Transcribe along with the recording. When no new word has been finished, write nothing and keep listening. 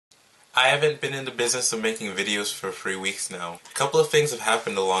I haven't been in the business of making videos for 3 weeks now. A couple of things have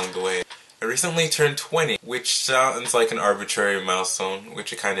happened along the way. I recently turned 20, which sounds like an arbitrary milestone,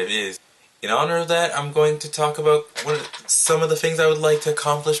 which it kind of is. In honor of that, I'm going to talk about some of the things I would like to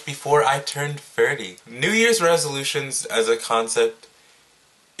accomplish before I turn 30. New Year's resolutions as a concept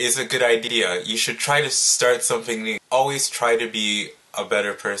is a good idea. You should try to start something new. Always try to be a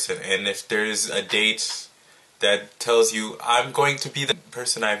better person, and if there's a date that tells you, I'm going to be the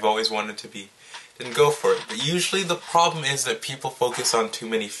person I've always wanted to be, then go for it. But usually the problem is that people focus on too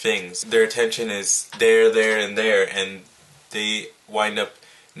many things. Their attention is there, and there, and they wind up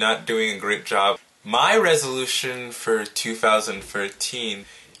not doing a great job. My resolution for 2013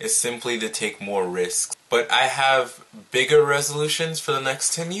 is simply to take more risks. But I have bigger resolutions for the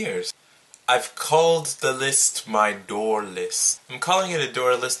next 10 years. I've called the list my door list. I'm calling it a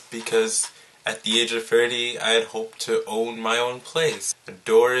door list because at the age of 30, I had hoped to own my own place. A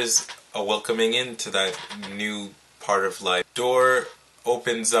door is a welcoming into that new part of life. Door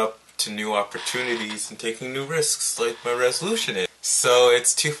opens up to new opportunities and taking new risks, like my resolution is. So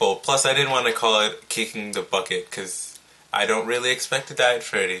it's twofold. Plus, I didn't want to call it kicking the bucket, because I don't really expect to die at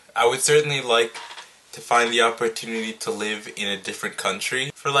 30. I would certainly like to find the opportunity to live in a different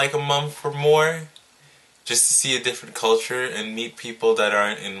country for like a month or more, just to see a different culture and meet people that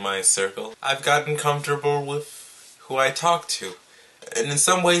aren't in my circle. I've gotten comfortable with who I talk to, and in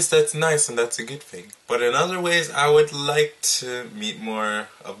some ways that's nice and that's a good thing. But in other ways, I would like to meet more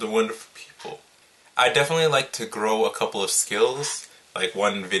of the wonderful people. I definitely like to grow a couple of skills, like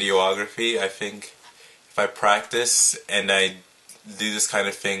one, videography. I think if I practice and I do this kind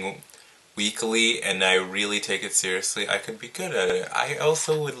of thing weekly and I really take it seriously, I could be good at it. I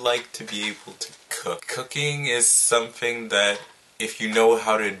also would like to be able to cook. Cooking is something that if you know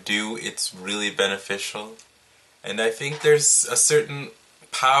how to do, it's really beneficial. And I think there's a certain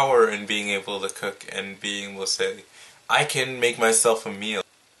power in being able to cook and being able to say, I can make myself a meal.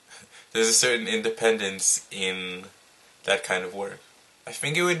 There's a certain independence in that kind of work. I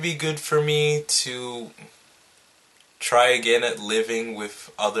think it would be good for me to try again at living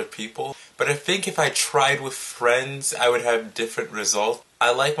with other people. But I think if I tried with friends, I would have different results.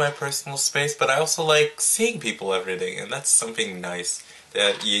 I like my personal space, but I also like seeing people every day, and that's something nice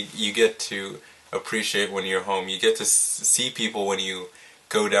that you get to appreciate when you're home. You get to see people when you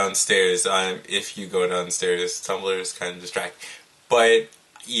go downstairs. If you go downstairs, Tumblr is kind of distracting. But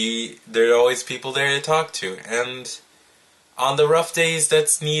there are always people there to talk to, and on the rough days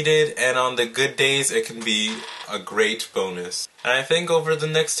that's needed, and on the good days it can be a great bonus. And I think over the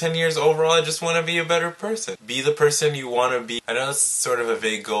next 10 years overall, I just want to be a better person. Be the person you want to be. I know it's sort of a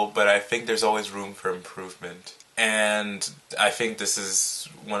vague goal, but I think there's always room for improvement. And I think this is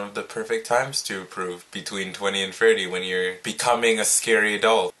one of the perfect times to improve, between 20 and 30, when you're becoming a scary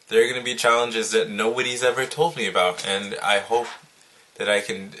adult. There are going to be challenges that nobody's ever told me about, and I hope that I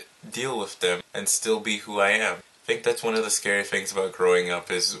can deal with them and still be who I am. I think that's one of the scary things about growing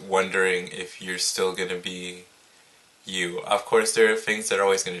up, is wondering if you're still going to be you. Of course, there are things that are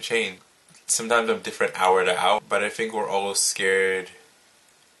always going to change. Sometimes I'm different hour to hour, but I think we're all scared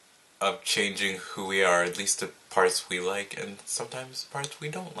of changing who we are, at least the parts we like, and sometimes parts we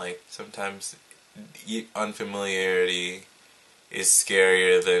don't like. Sometimes unfamiliarity is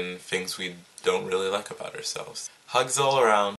scarier than things we don't really like about ourselves. Hugs all around.